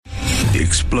The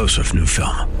explosive new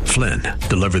film, Flynn,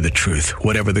 deliver the truth,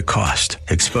 whatever the cost,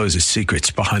 exposes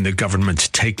secrets behind the government's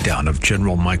takedown of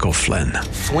General Michael Flynn.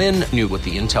 Flynn knew what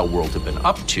the intel world had been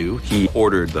up to. He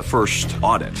ordered the first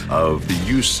audit of the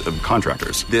use of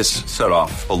contractors. This set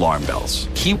off alarm bells.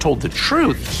 He told the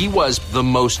truth. He was the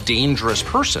most dangerous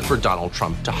person for Donald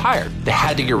Trump to hire. They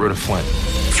had to get rid of Flynn.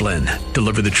 Flynn,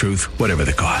 deliver the truth, whatever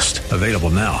the cost. Available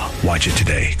now. Watch it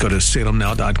today. Go to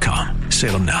salemnow.com.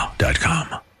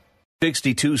 salemnow.com.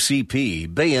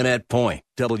 62CP, Bayonet Point,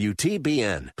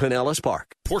 WTBN, Pinellas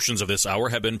Park. Portions of this hour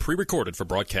have been pre-recorded for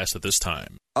broadcast at this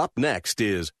time. Up next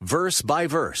is Verse by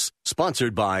Verse,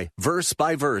 sponsored by Verse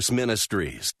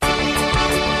Ministries. But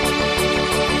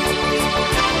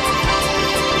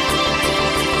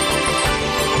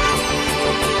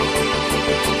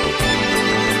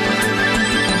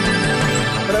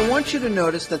I want you to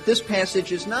notice that this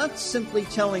passage is not simply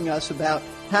telling us about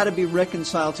how to be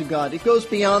reconciled to God. It goes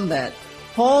beyond that.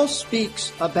 Paul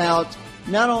speaks about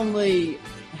not only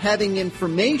having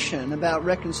information about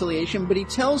reconciliation, but he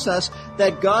tells us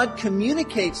that God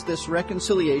communicates this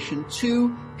reconciliation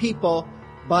to people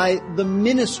by the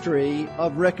ministry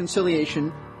of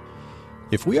reconciliation.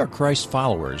 If we are Christ's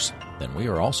followers, then we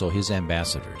are also His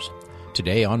ambassadors.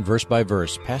 Today on Verse by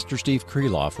Verse, Pastor Steve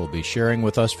Kreloff will be sharing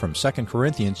with us from 2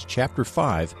 Corinthians chapter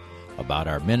 5 about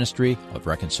our ministry of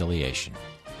reconciliation.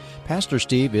 Pastor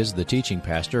Steve is the teaching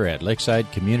pastor at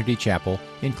Lakeside Community Chapel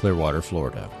in Clearwater,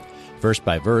 Florida. Verse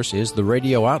by Verse is the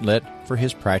radio outlet for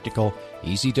his practical,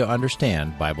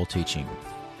 easy-to-understand Bible teaching.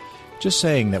 Just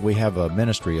saying that we have a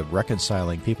ministry of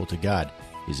reconciling people to God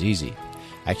is easy.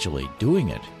 Actually doing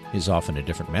it is often a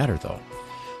different matter, though.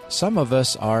 Some of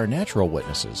us are natural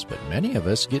witnesses, but many of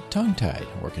us get tongue-tied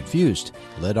or confused,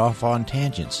 led off on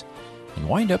tangents, and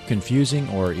wind up confusing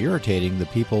or irritating the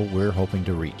people we're hoping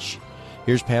to reach.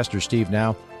 Here's Pastor Steve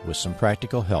now with some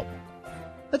practical help.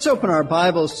 Let's open our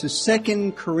Bibles to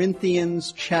 2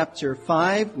 Corinthians chapter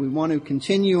 5. We want to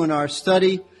continue in our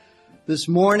study this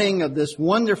morning of this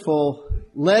wonderful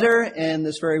letter and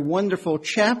this very wonderful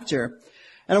chapter.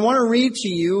 And I want to read to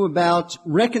you about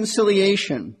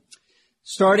reconciliation.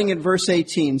 Starting at verse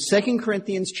 18, 2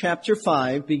 Corinthians chapter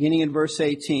 5, beginning at verse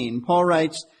 18, Paul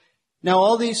writes, "Now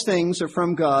all these things are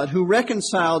from God, who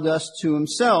reconciled us to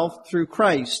Himself through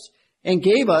Christ, and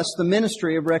gave us the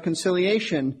ministry of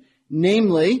reconciliation,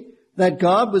 namely, that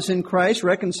God was in Christ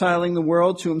reconciling the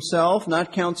world to Himself,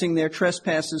 not counting their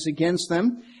trespasses against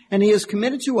them, and He has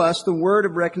committed to us the word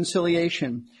of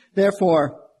reconciliation.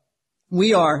 Therefore,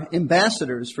 we are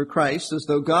ambassadors for Christ, as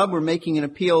though God were making an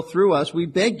appeal through us. We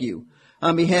beg you,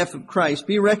 on behalf of Christ,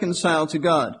 be reconciled to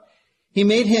God. He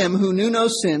made Him who knew no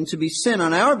sin to be sin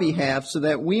on our behalf so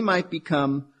that we might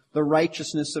become the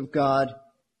righteousness of God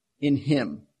in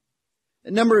Him."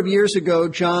 A number of years ago,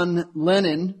 John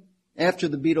Lennon, after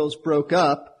the Beatles broke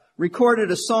up,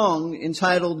 recorded a song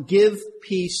entitled "Give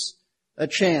Peace a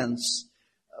Chance."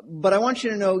 But I want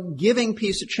you to know, giving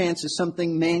peace a chance is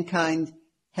something mankind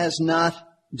has not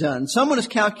done. Someone has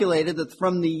calculated that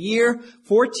from the year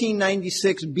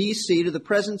 1496 BC to the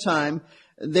present time,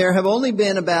 there have only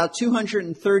been about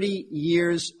 230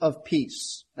 years of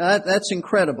peace. That's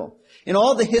incredible. In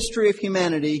all the history of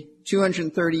humanity,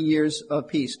 230 years of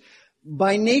peace.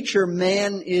 By nature,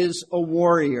 man is a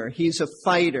warrior. He's a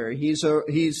fighter. He's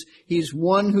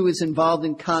one who is involved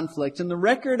in conflict. And the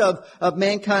record of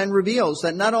mankind reveals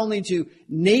that not only do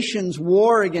nations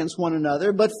war against one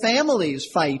another, but families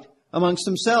fight amongst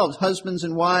themselves, husbands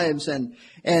and wives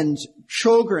and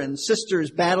children,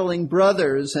 sisters battling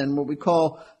brothers, and what we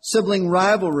call sibling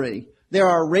rivalry. There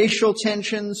are racial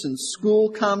tensions and school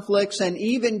conflicts and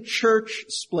even church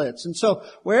splits. And so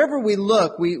wherever we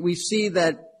look, we see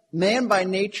that man by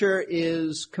nature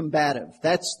is combative.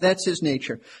 That's his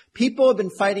nature. People have been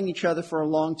fighting each other for a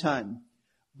long time.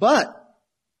 But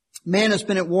man has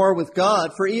been at war with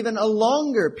God for even a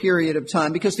longer period of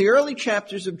time, because the early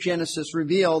chapters of Genesis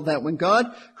reveal that when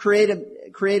God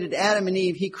created Adam and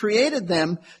Eve, He created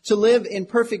them to live in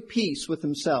perfect peace with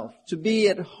Himself, to be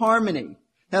at harmony,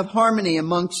 have harmony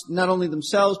amongst not only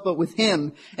themselves but with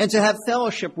Him, and to have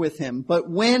fellowship with Him. But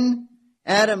when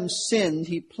Adam sinned,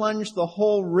 he plunged the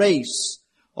whole race,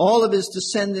 all of his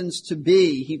descendants to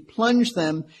be, he plunged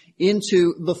them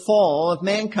into the fall of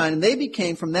mankind. And they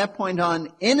became, from that point on,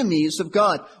 enemies of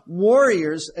God,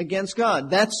 warriors against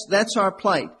God. That's our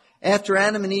plight. After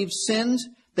Adam and Eve sinned,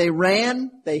 they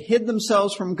ran, they hid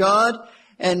themselves from God,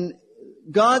 and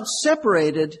God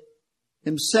separated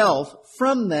Himself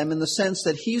from them in the sense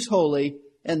that He's holy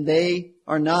and they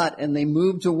are not, and they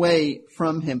moved away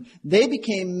from Him.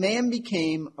 Man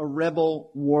became a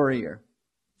rebel warrior.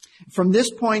 From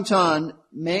this point on,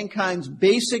 mankind's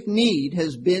basic need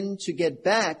has been to get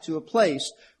back to a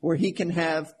place where he can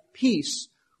have peace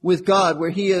with God, where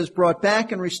he is brought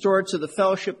back and restored to the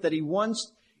fellowship that he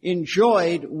once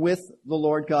enjoyed with the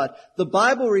Lord God. The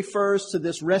Bible refers to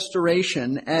this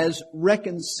restoration as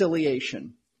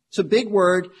reconciliation. It's a big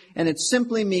word, and it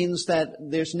simply means that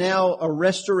there's now a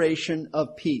restoration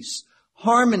of peace.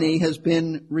 Harmony has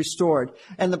been restored.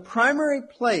 And the primary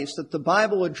place that the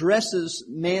Bible addresses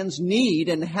man's need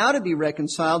and how to be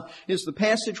reconciled is the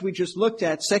passage we just looked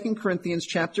at, 2 Corinthians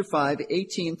chapter 5,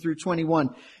 18 through 21.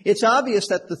 It's obvious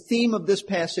that the theme of this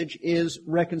passage is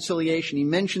reconciliation. He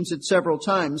mentions it several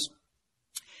times.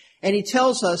 And he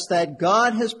tells us that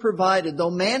God has provided,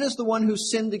 though man is the one who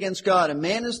sinned against God, and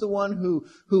man is the one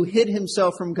who hid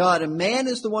himself from God, and man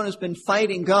is the one who's been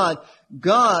fighting God,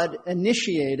 God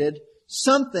initiated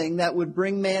something that would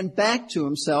bring man back to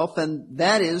himself, and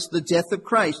that is the death of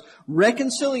Christ.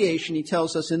 Reconciliation, he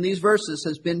tells us in these verses,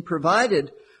 has been provided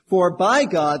for by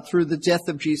God through the death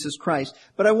of Jesus Christ.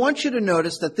 But I want you to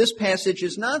notice that this passage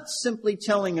is not simply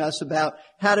telling us about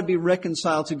how to be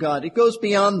reconciled to God. It goes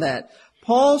beyond that.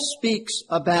 Paul speaks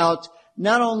about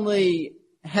not only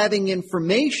having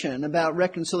information about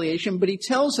reconciliation, but he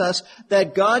tells us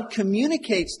that God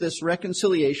communicates this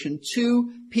reconciliation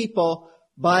to people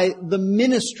by the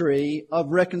ministry of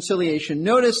reconciliation.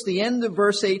 Notice the end of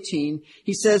verse 18.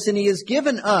 He says, and he has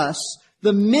given us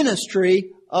the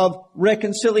ministry of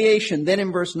reconciliation. Then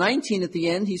in verse 19 at the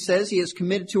end, he says he has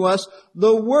committed to us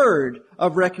the word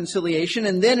of reconciliation.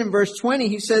 And then in verse 20,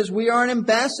 he says we are an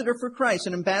ambassador for Christ.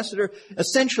 An ambassador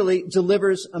essentially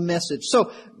delivers a message.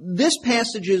 So this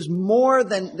passage is more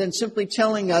than simply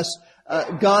telling us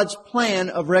God's plan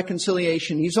of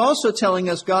reconciliation. He's also telling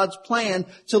us God's plan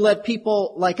to let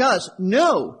people like us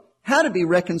know how to be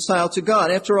reconciled to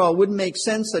God. After all, it wouldn't make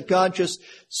sense that God just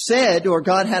said, or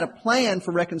God had a plan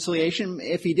for reconciliation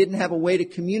if he didn't have a way to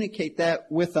communicate that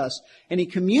with us. And he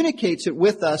communicates it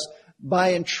with us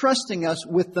by entrusting us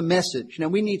with the message. Now,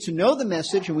 we need to know the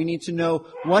message, and we need to know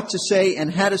what to say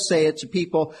and how to say it to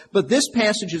people. But this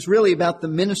passage is really about the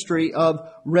ministry of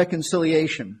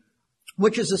reconciliation,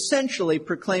 which is essentially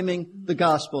proclaiming the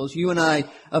gospel, as you and I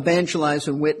evangelize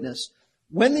and witness.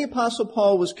 When the Apostle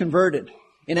Paul was converted,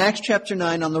 in Acts chapter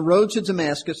 9, on the road to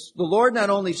Damascus, the Lord not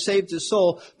only saved his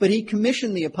soul, but he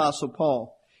commissioned the Apostle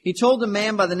Paul. He told a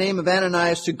man by the name of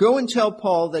Ananias to go and tell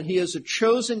Paul that he is a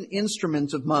chosen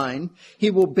instrument of mine. He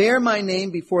will bear my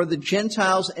name before the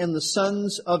Gentiles and the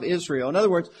sons of Israel. In other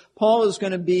words, Paul is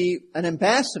going to be an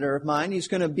ambassador of mine. He's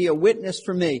going to be a witness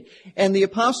for me. And the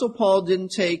Apostle Paul didn't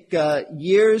take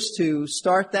years to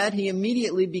start that. He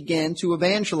immediately began to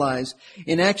evangelize.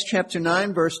 In Acts chapter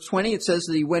 9, verse 20, it says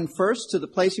that he went first to the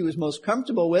place he was most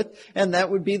comfortable with, and that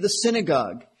would be the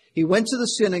synagogue. He went to the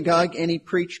synagogue and he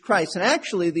preached Christ. And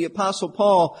actually, the Apostle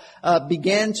Paul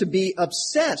began to be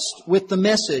obsessed with the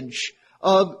message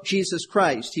of Jesus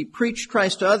Christ. He preached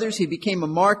Christ to others. He became a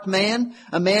marked man,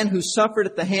 a man who suffered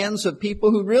at the hands of people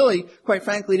who really, quite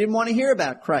frankly, didn't want to hear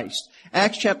about Christ.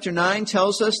 Acts chapter 9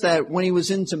 tells us that when he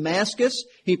was in Damascus,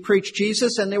 he preached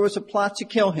Jesus and there was a plot to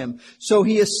kill him. So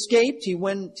he escaped. He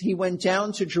went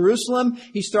down to Jerusalem.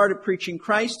 He started preaching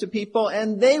Christ to people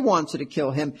and they wanted to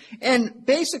kill him. And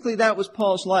basically that was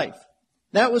Paul's life.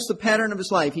 That was the pattern of his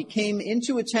life. He came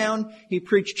into a town, he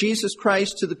preached Jesus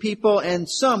Christ to the people, and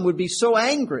some would be so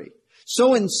angry,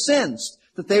 so incensed,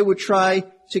 that they would try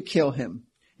to kill him.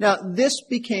 Now, this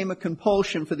became a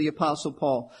compulsion for the Apostle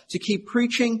Paul to keep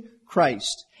preaching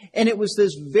Christ. And it was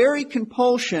this very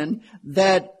compulsion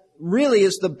that really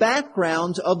is the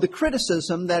background of the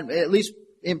criticism that, at least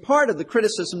in part of the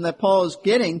criticism that Paul is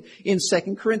getting in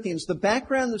 2 Corinthians. The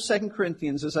background of 2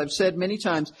 Corinthians, as I've said many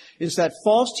times, is that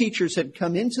false teachers had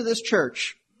come into this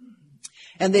church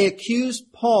and they accused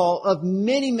Paul of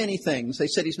many, many things. They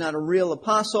said he's not a real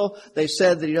apostle. They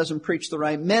said that he doesn't preach the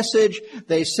right message.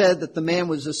 They said that the man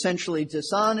was essentially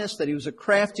dishonest, that he was a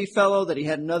crafty fellow, that he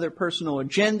had another personal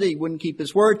agenda, he wouldn't keep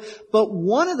his word. But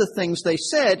one of the things they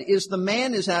said is the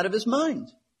man is out of his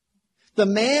mind. The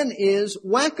man is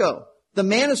wacko. The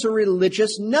man is a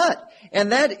religious nut.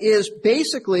 And that is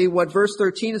basically what verse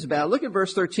 13 is about. Look at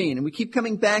verse 13. And we keep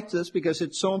coming back to this because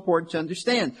it's so important to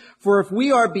understand. For if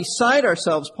we are beside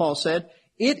ourselves, Paul said,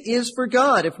 it is for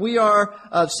God. If we are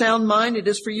of sound mind, it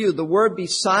is for you. The word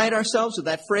beside ourselves, or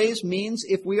that phrase, means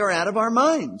if we are out of our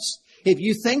minds. If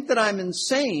you think that I'm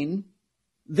insane,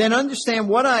 then understand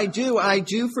what I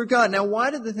do for God. Now, why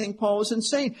did they think Paul was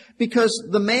insane? Because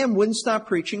the man wouldn't stop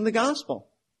preaching the gospel.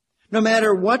 No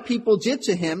matter what people did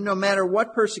to him, no matter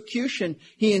what persecution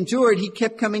he endured, he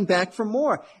kept coming back for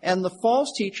more. And the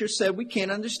false teacher said, we can't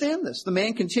understand this. The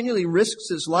man continually risks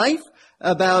his life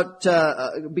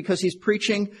because he's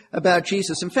preaching about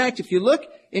Jesus. In fact, if you look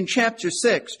in chapter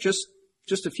 6,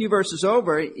 just a few verses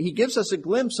over, he gives us a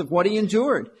glimpse of what he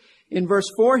endured. In verse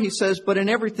 4, he says, but in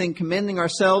everything commending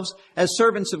ourselves as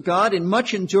servants of God, in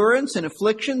much endurance, in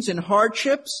afflictions, in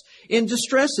hardships, in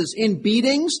distresses, in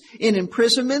beatings, in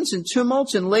imprisonments, in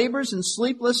tumults, in labors, in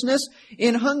sleeplessness,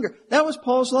 in hunger. That was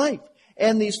Paul's life.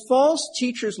 And these false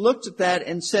teachers looked at that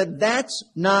and said, that's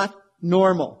not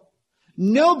normal.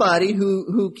 Nobody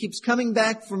who keeps coming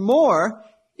back for more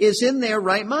is in their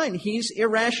right mind. He's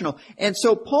irrational. And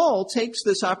so Paul takes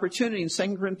this opportunity in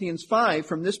 2 Corinthians 5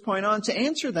 from this point on to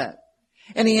answer that.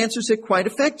 And he answers it quite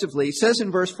effectively. He says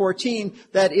in verse 14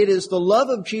 that it is the love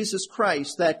of Jesus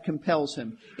Christ that compels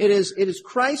him. It is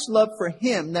Christ's love for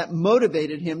him that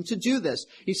motivated him to do this.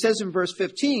 He says in verse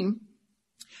 15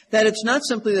 that it's not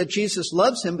simply that Jesus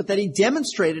loves him, but that he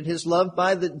demonstrated his love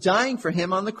by the dying for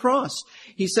him on the cross.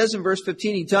 He says in verse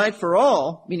 15, he died for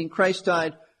all, meaning Christ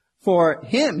died for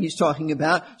him, he's talking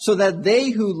about, so that they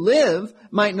who live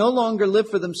might no longer live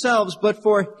for themselves, but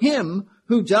for him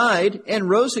who died and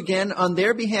rose again on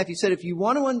their behalf. He said, if you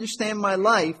want to understand my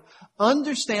life,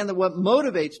 understand that what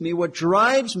motivates me, what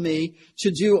drives me to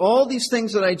do all these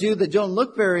things that I do that don't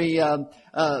look very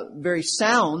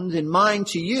sound in mind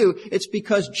to you, it's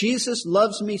because Jesus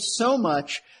loves me so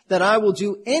much that I will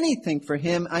do anything for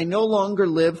him. I no longer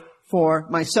live for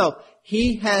myself.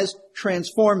 He has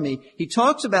transformed me. He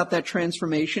talks about that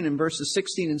transformation in verses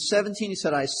 16 and 17. He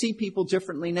said, I see people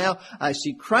differently now. I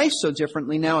see Christ so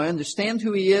differently now. I understand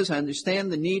who he is. I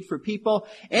understand the need for people.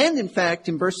 And in fact,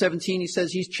 in verse 17, he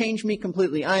says, he's changed me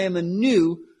completely. I am a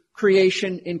new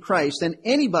creation in Christ. And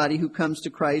anybody who comes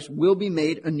to Christ will be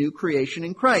made a new creation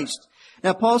in Christ.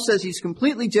 Now, Paul says he's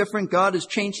completely different. God has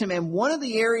changed him. And one of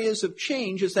the areas of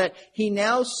change is that he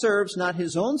now serves not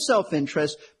his own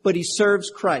self-interest, but he serves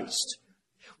Christ.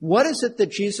 What is it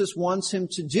that Jesus wants him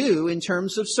to do in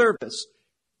terms of service?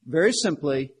 Very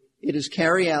simply, it is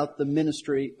carry out the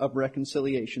ministry of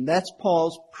reconciliation. That's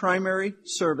Paul's primary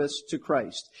service to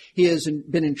Christ. He has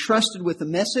been entrusted with a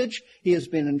message. He has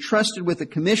been entrusted with a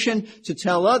commission to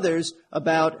tell others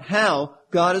about how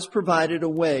God has provided a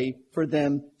way for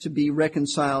them to be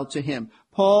reconciled to him.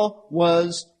 Paul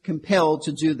was compelled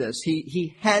to do this.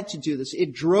 He had to do this.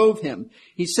 It drove him.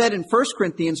 He said in 1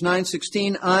 Corinthians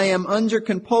 9:16, I am under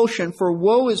compulsion, for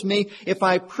woe is me if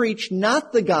I preach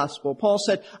not the gospel. Paul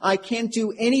said, I can't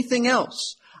do anything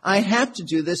else. I have to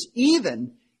do this,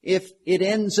 even if it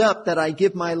ends up that I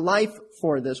give my life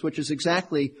for this, which is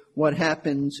exactly what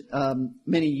happened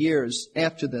many years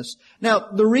after this. Now,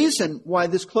 the reason why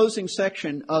this closing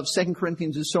section of 2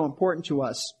 Corinthians is so important to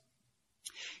us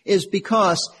is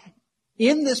because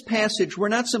in this passage, we're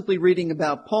not simply reading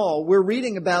about Paul, we're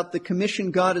reading about the commission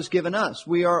God has given us.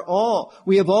 We have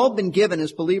all been given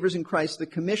as believers in Christ the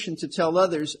commission to tell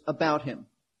others about him.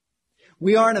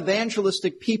 We are an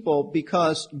evangelistic people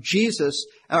because Jesus,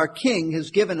 our King,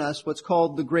 has given us what's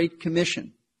called the Great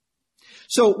Commission.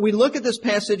 So we look at this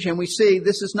passage and we see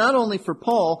this is not only for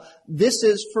Paul, this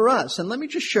is for us. And let me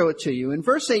just show it to you. In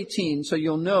verse 18, so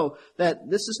you'll know that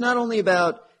this is not only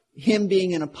about him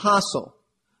being an apostle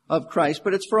of Christ,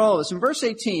 but it's for all of us. In verse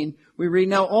 18, we read,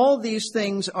 now all these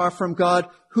things are from God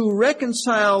who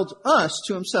reconciled us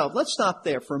to himself. Let's stop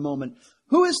there for a moment.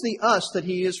 Who is the us that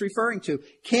he is referring to?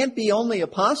 Can't be only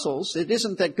apostles. It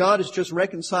isn't that God has just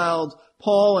reconciled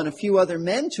Paul and a few other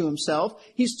men to himself.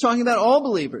 He's talking about all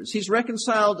believers. He's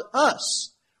reconciled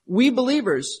us, we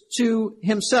believers, to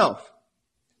himself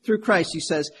through Christ, he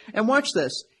says. And watch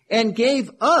this. And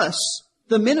gave us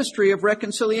the ministry of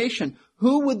reconciliation.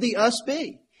 Who would the us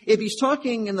be? If he's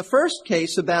talking in the first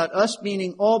case about us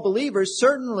meaning all believers,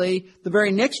 certainly the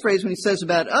very next phrase when he says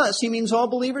about us, he means all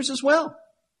believers as well.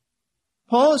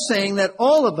 Paul is saying that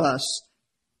all of us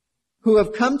who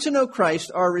have come to know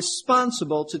Christ are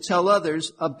responsible to tell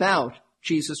others about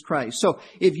Jesus Christ. So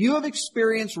if you have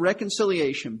experienced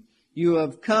reconciliation, you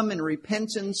have come in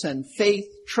repentance and faith,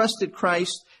 trusted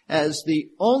Christ as the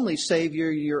only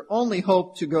Savior, your only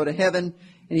hope to go to heaven,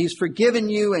 and he's forgiven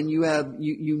you and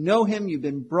you know him, you've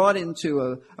been brought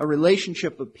into a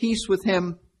relationship of peace with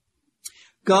him.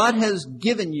 God has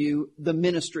given you the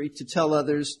ministry to tell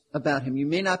others about him. You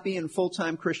may not be in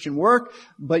full-time Christian work,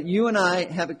 but you and I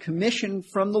have a commission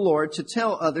from the Lord to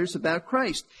tell others about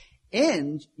Christ.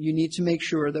 And you need to make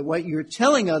sure that what you're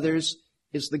telling others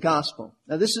is the gospel.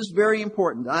 Now, this is very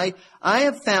important. I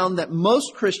have found that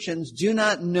most Christians do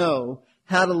not know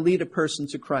how to lead a person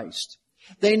to Christ.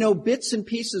 They know bits and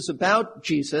pieces about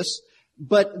Jesus,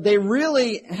 but they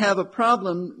really have a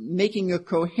problem making a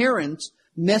coherent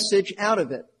message out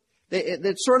of it.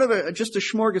 It's sort of just a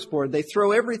smorgasbord. They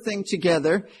throw everything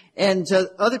together, and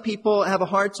other people have a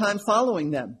hard time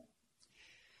following them.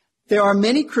 There are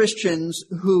many Christians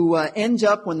who end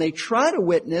up, when they try to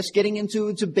witness, getting into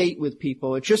a debate with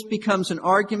people. It just becomes an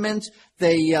argument.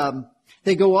 They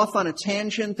go off on a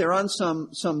tangent. They're on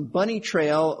some bunny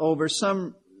trail over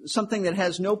something that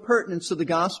has no pertinence to the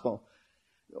gospel.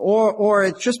 Or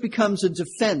it just becomes a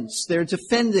defense. They're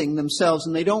defending themselves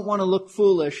and they don't want to look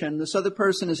foolish, and this other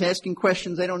person is asking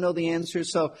questions, they don't know the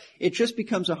answers, so it just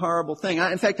becomes a horrible thing.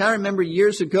 In fact, I remember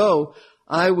years ago,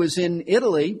 I was in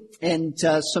Italy, and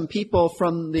some people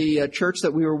from the church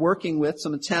that we were working with,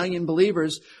 some Italian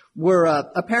believers, were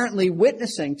apparently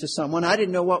witnessing to someone. I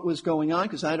didn't know what was going on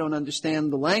because I don't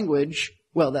understand the language.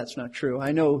 Well, that's not true.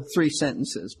 I know 3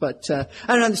 sentences, but I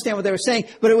don't understand what they were saying.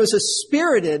 But it was a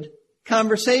spirited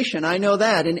conversation. I know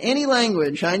that. In any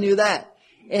language, I knew that.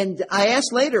 And I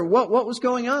asked later what was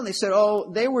going on. They said,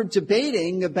 they were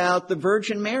debating about the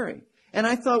Virgin Mary. And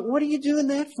I thought, what are you doing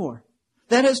that for?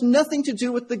 That has nothing to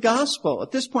do with the gospel.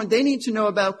 At this point, they need to know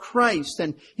about Christ,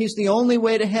 and He's the only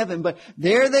way to heaven. But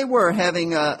there they were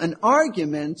having an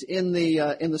argument in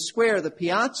the square, the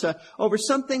piazza, over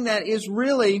something that is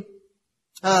really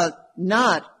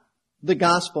not the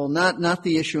gospel, not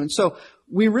the issue. And so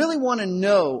we really want to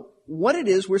know what it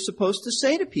is we're supposed to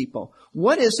say to people.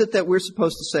 What is it that we're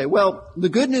supposed to say? Well, the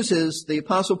good news is the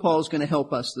Apostle Paul is going to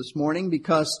help us this morning,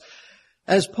 because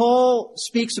as Paul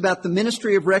speaks about the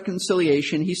ministry of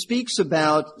reconciliation, he speaks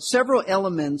about several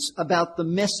elements about the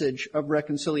message of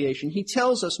reconciliation. He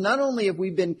tells us not only have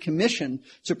we been commissioned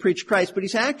to preach Christ, but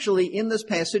he's actually in this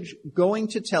passage going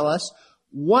to tell us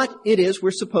what it is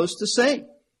we're supposed to say.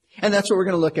 And that's what we're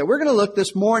going to look at. We're going to look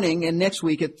this morning and next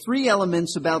week at 3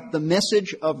 elements about the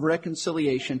message of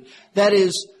reconciliation. That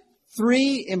is,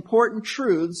 3 important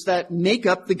truths that make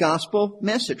up the gospel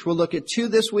message. We'll look at 2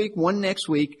 this week, 1 next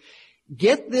week.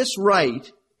 Get this right,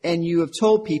 and you have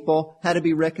told people how to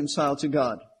be reconciled to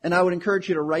God. And I would encourage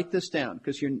you to write this down,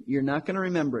 because you're not going to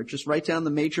remember it. Just write down the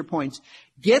major points.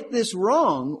 Get this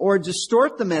wrong or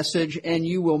distort the message, and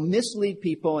you will mislead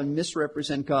people and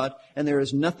misrepresent God, and there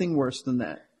is nothing worse than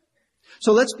that.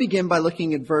 So let's begin by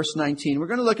looking at verse 19. We're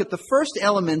going to look at the first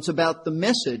element about the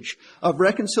message of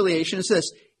reconciliation. It's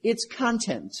this: it's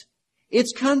content.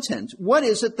 It's content. What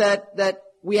is it that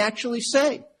we actually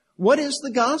say? What is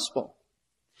the gospel?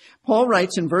 Paul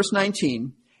writes in verse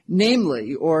 19,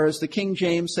 namely, or as the King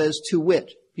James says, to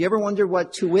wit. You ever wonder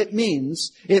what to wit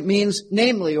means? It means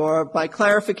namely, or by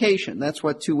clarification. That's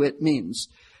what to wit means.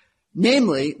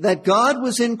 Namely, that God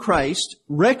was in Christ,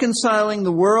 reconciling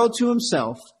the world to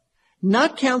himself,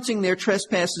 not counting their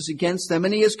trespasses against them,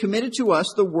 and he has committed to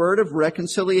us the word of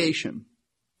reconciliation.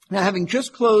 Now, having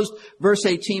just closed verse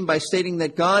 18 by stating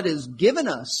that God has given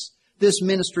us this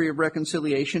ministry of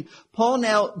reconciliation, Paul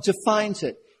now defines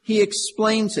it. He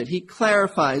explains it. He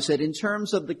clarifies it in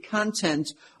terms of the content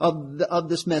of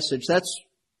this message. That's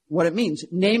what it means.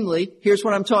 Namely, here's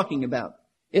what I'm talking about.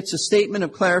 It's a statement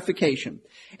of clarification.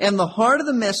 And the heart of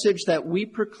the message that we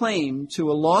proclaim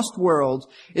to a lost world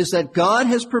is that God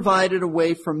has provided a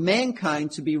way for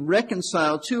mankind to be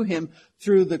reconciled to him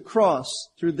through the cross,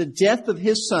 through the death of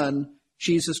his Son,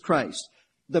 Jesus Christ.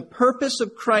 The purpose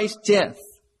of Christ's death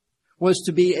was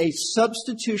to be a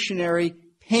substitutionary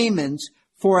payment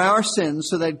for our sins,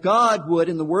 so that God would,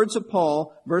 in the words of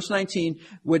Paul, verse 19,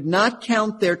 would not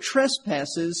count their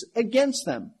trespasses against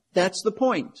them. That's the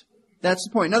point. That's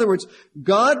the point. In other words,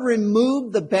 God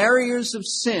removed the barriers of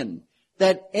sin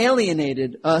that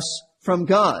alienated us from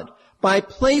God by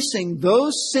placing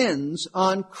those sins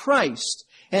on Christ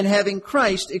and having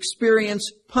Christ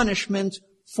experience punishment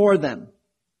for them.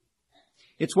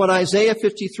 It's what Isaiah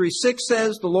 53:6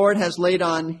 says: the Lord has laid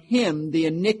on him the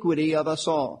iniquity of us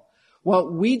all.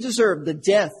 What we deserved, the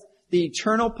death, the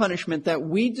eternal punishment that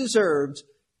we deserved,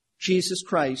 Jesus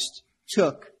Christ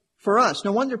took for us.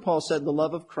 No wonder Paul said the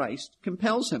love of Christ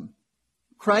compels him.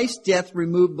 Christ's death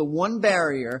removed the one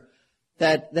barrier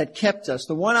that kept us,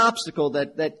 the one obstacle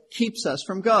that keeps us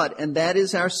from God, and that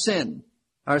is our sin.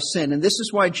 Our sin. And this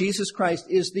is why Jesus Christ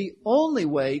is the only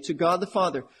way to God the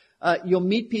Father. You'll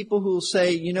meet people who will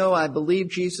say, I believe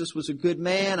Jesus was a good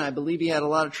man. I believe he had a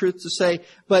lot of truth to say.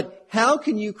 But how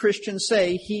can you Christians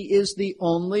say he is the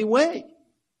only way?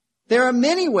 There are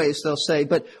many ways, they'll say,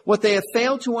 but what they have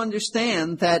failed to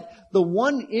understand, that the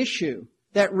one issue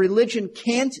that religion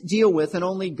can't deal with and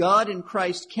only God in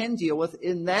Christ can deal with,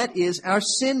 and that is our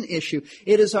sin issue.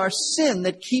 It is our sin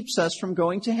that keeps us from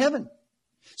going to heaven.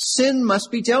 Sin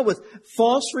must be dealt with.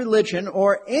 False religion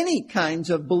or any kinds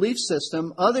of belief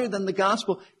system other than the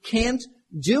gospel can't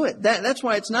do it. That's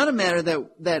why it's not a matter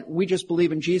that we just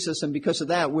believe in Jesus and because of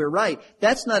that we're right.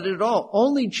 That's not it at all.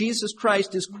 Only Jesus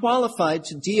Christ is qualified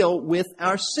to deal with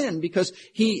our sin because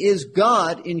He is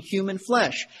God in human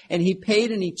flesh. And He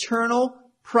paid an eternal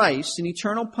price, an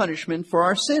eternal punishment for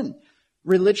our sin.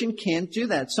 Religion can't do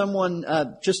that. Someone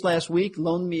just last week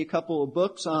loaned me a couple of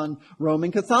books on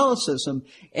Roman Catholicism.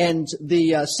 And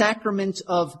the sacrament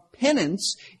of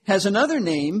penance has another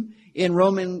name in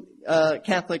Roman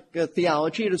Catholic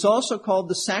theology. It is also called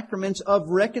the sacrament of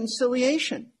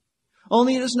reconciliation.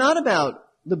 Only it is not about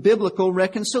the biblical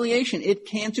reconciliation. It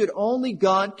can't do it. Only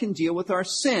God can deal with our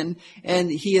sin,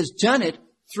 and He has done it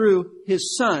through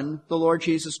His Son, the Lord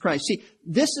Jesus Christ. See,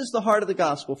 this is the heart of the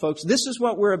gospel, folks. This is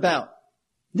what we're about.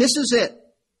 This is it.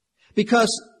 Because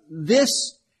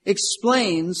this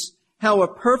explains how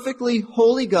a perfectly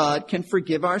holy God can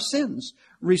forgive our sins,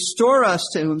 restore us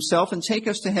to Himself, and take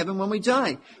us to heaven when we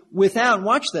die, without,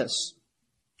 watch this,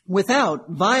 without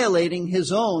violating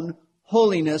His own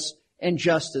holiness and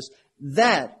justice.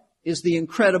 That is the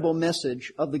incredible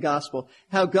message of the gospel.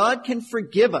 How God can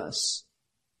forgive us,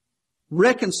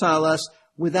 reconcile us,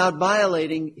 without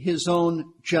violating His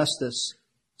own justice.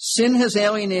 Sin has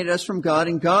alienated us from God,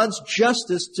 and God's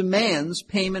justice demands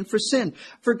payment for sin.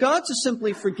 For God to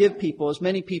simply forgive people, as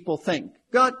many people think,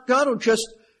 God will just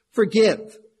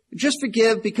forgive. Just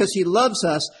forgive because He loves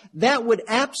us. That would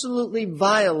absolutely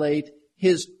violate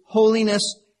His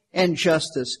holiness and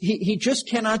justice. He just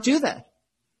cannot do that.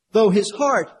 Though His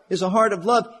heart is a heart of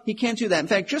love, He can't do that. In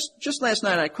fact, just last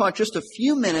night I caught just a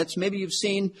few minutes. Maybe you've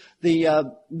seen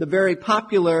the very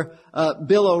popular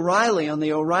Bill O'Reilly on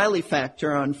the O'Reilly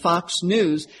Factor on Fox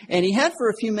News, and he had for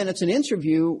a few minutes an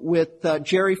interview with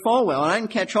Jerry Falwell. And I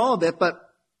didn't catch all of it, but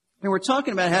they were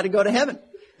talking about how to go to heaven.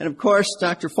 And of course,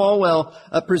 Dr. Falwell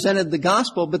presented the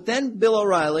gospel, but then Bill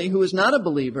O'Reilly, who is not a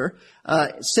believer,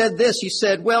 said this. He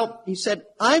said,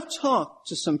 I've talked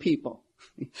to some people.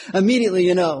 Immediately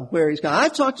you know where he's gone.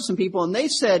 I've talked to some people, and they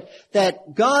said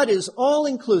that God is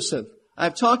all-inclusive.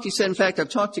 He said, in fact, I've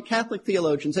talked to Catholic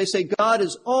theologians. They say God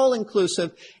is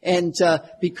all-inclusive, and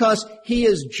because He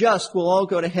is just, we'll all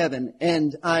go to heaven.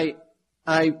 And I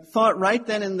thought right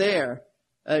then and there,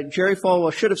 Jerry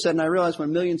Falwell should have said, and I realize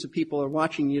when millions of people are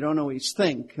watching, you don't always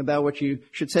think about what you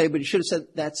should say, but he should have said,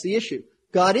 that's the issue.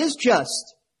 God is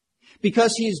just.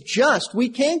 Because He's just, we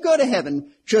can't go to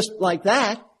heaven just like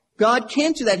that. God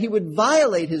can't do that. He would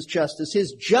violate His justice.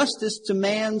 His justice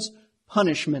demands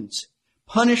punishment.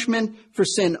 Punishment for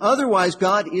sin. Otherwise,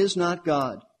 God is not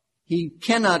God. He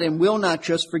cannot and will not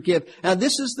just forgive. Now,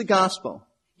 this is the gospel.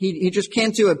 He just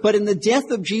can't do it. But in the death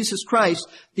of Jesus Christ,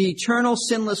 the eternal,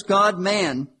 sinless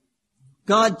God-man,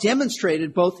 God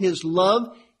demonstrated both His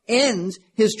love and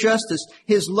His justice.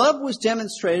 His love was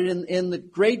demonstrated in the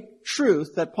great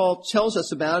truth that Paul tells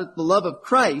us about, the love of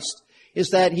Christ, is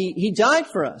that He died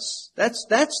for us. That's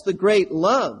the great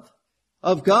love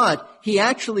of God. He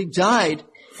actually died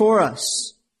for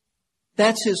us.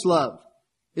 That's His love.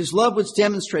 His love was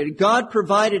demonstrated. God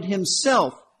provided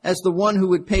Himself as the one who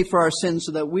would pay for our sins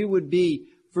so that we would be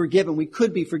forgiven. We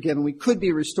could be forgiven. We could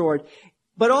be restored.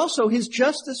 But also His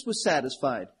justice was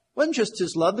satisfied. It wasn't just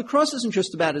His love. The cross isn't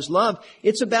just about His love.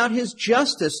 It's about His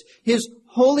justice. His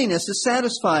holiness is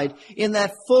satisfied in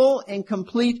that full and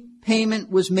complete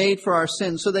payment was made for our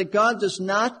sins so that God does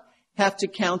not have to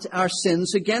count our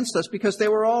sins against us because they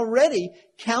were already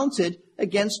counted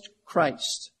against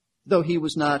Christ, though He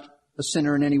was not a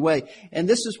sinner in any way. And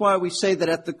this is why we say that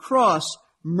at the cross,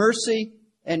 mercy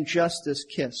and justice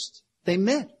kissed. They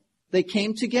met. They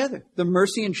came together. The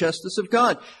mercy and justice of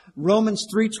God. Romans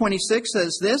 3:26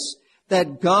 says this,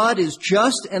 that God is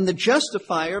just and the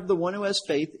justifier of the one who has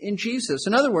faith in Jesus.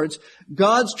 In other words,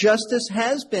 God's justice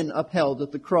has been upheld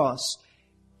at the cross.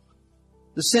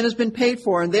 The sin has been paid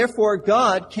for, and therefore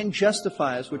God can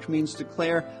justify us, which means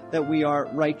declare that we are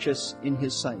righteous in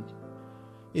His sight.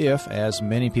 If, as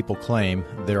many people claim,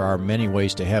 there are many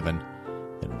ways to heaven,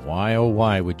 then why, oh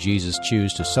why, would Jesus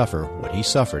choose to suffer what He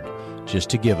suffered just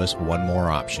to give us one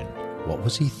more option? What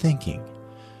was He thinking?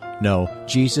 No,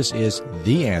 Jesus is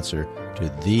the answer to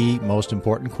the most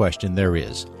important question there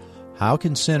is. How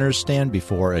can sinners stand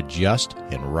before a just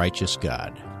and righteous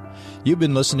God? You've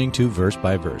been listening to Verse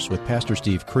by Verse with Pastor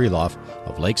Steve Kreloff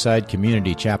of Lakeside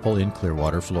Community Chapel in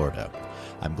Clearwater, Florida.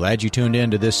 I'm glad you tuned in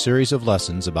to this series of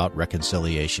lessons about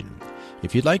reconciliation.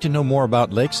 If you'd like to know more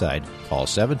about Lakeside, call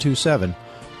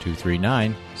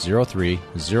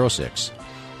 727-239-0306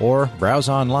 or browse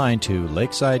online to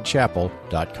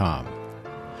lakesidechapel.com.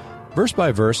 Verse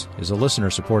by Verse is a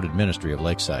listener-supported ministry of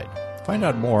Lakeside. Find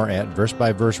out more at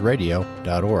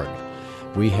versebyverseradio.org.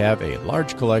 We have a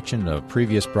large collection of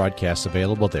previous broadcasts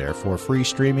available there for free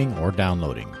streaming or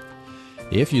downloading.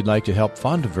 If you'd like to help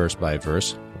fund Verse by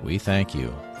Verse, we thank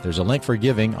you. There's a link for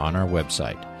giving on our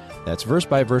website. That's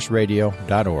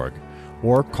versebyverseradio.org.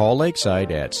 Or call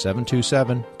Lakeside at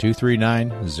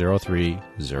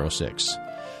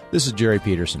 727-239-0306. This is Jerry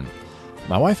Peterson.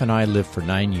 My wife and I lived for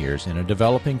 9 years in a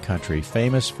developing country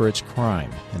famous for its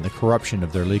crime and the corruption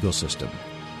of their legal system.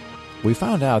 We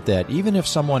found out that even if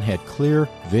someone had clear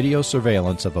video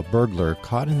surveillance of a burglar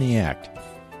caught in the act,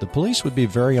 the police would be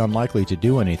very unlikely to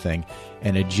do anything,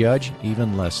 and a judge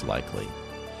even less likely.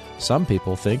 Some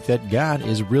people think that God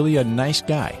is really a nice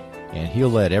guy, and He'll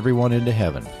let everyone into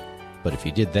heaven. But if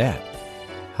He did that,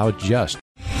 how just.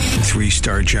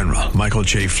 3-star General Michael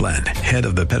J. Flynn, head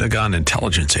of the Pentagon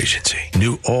Intelligence Agency,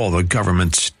 knew all the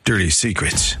government's dirty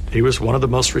secrets. He was one of the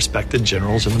most respected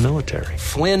generals in the military.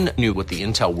 Flynn knew what the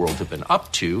intel world had been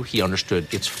up to. He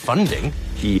understood its funding.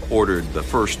 He ordered the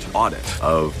first audit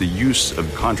of the use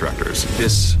of contractors.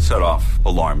 This set off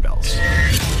alarm bells.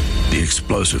 The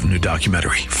explosive new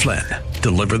documentary, Flynn,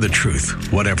 Deliver the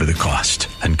Truth, Whatever the Cost,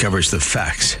 uncovers the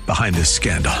facts behind this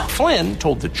scandal. Flynn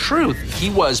told the truth. He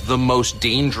was the most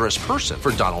dangerous person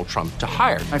for Donald Trump to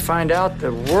hire. I find out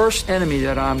the worst enemy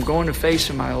that I'm going to face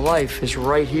in my life is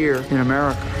right here in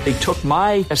America. They took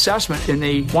my assessment and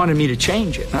they wanted me to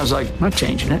change it. And I was like, I'm not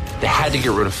changing it. They had to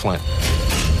get rid of Flynn.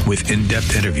 With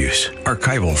in-depth interviews,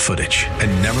 archival footage,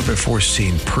 and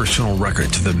never-before-seen personal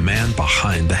records of the man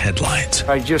behind the headlines.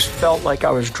 I just felt like I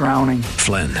was drowning.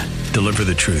 Flynn, Deliver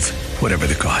the Truth, Whatever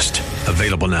the Cost.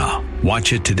 Available now.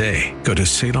 Watch it today. Go to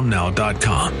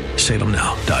salemnow.com.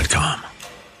 salemnow.com.